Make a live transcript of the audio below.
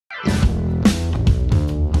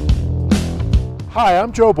Hi,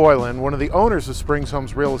 I'm Joe Boylan, one of the owners of Springs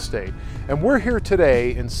Homes Real Estate, and we're here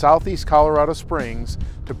today in Southeast Colorado Springs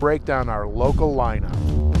to break down our local lineup.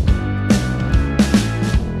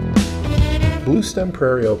 Bluestem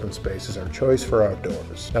Prairie Open Space is our choice for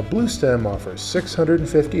outdoors. Now, Bluestem offers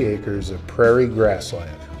 650 acres of prairie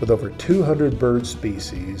grassland with over 200 bird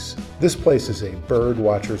species. This place is a bird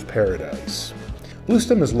watcher's paradise.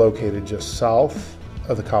 Bluestem is located just south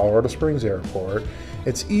of the Colorado Springs Airport.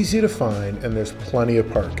 It's easy to find and there's plenty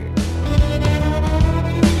of parking.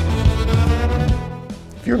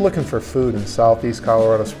 If you're looking for food in Southeast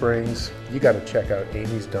Colorado Springs, you got to check out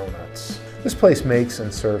Amy's Donuts. This place makes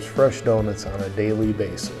and serves fresh donuts on a daily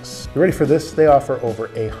basis. You ready for this? They offer over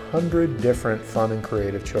 100 different fun and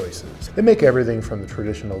creative choices. They make everything from the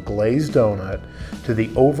traditional glazed donut to the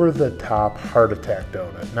over-the-top heart attack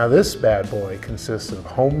donut. Now this bad boy consists of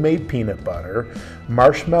homemade peanut butter,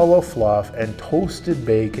 marshmallow fluff, and toasted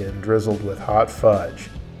bacon drizzled with hot fudge.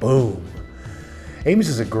 Boom! Amy's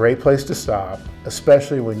is a great place to stop,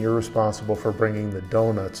 especially when you're responsible for bringing the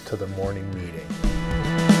donuts to the morning meeting.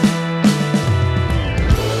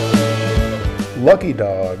 Lucky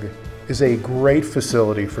Dog is a great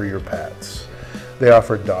facility for your pets. They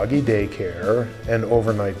offer doggy daycare and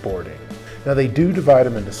overnight boarding. Now they do divide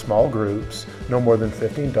them into small groups, no more than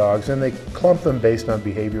 15 dogs, and they clump them based on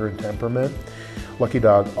behavior and temperament. Lucky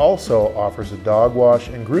Dog also offers a dog wash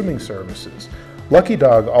and grooming services. Lucky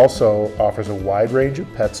Dog also offers a wide range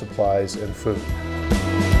of pet supplies and food.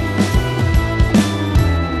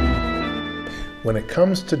 When it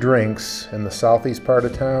comes to drinks in the southeast part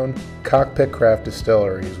of town, Cockpit Craft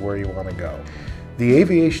Distillery is where you want to go. The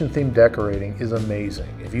aviation-themed decorating is amazing.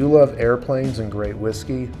 If you love airplanes and great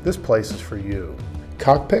whiskey, this place is for you.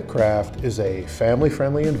 Cockpit Craft is a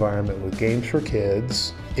family-friendly environment with games for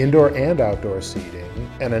kids, indoor and outdoor seating,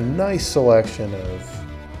 and a nice selection of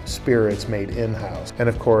spirits made in-house. And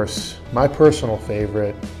of course, my personal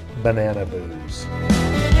favorite, banana booze.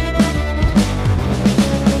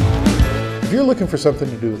 If you're looking for something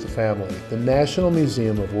to do with the family, the National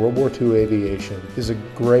Museum of World War II Aviation is a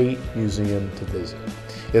great museum to visit.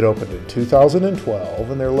 It opened in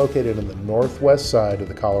 2012 and they're located on the northwest side of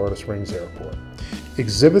the Colorado Springs Airport.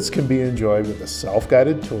 Exhibits can be enjoyed with a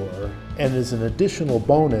self-guided tour, and as an additional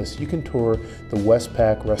bonus, you can tour the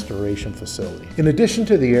Westpac Restoration Facility. In addition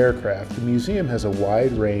to the aircraft, the museum has a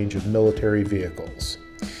wide range of military vehicles.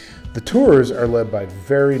 The tours are led by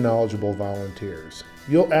very knowledgeable volunteers.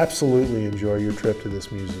 You'll absolutely enjoy your trip to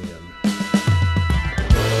this museum.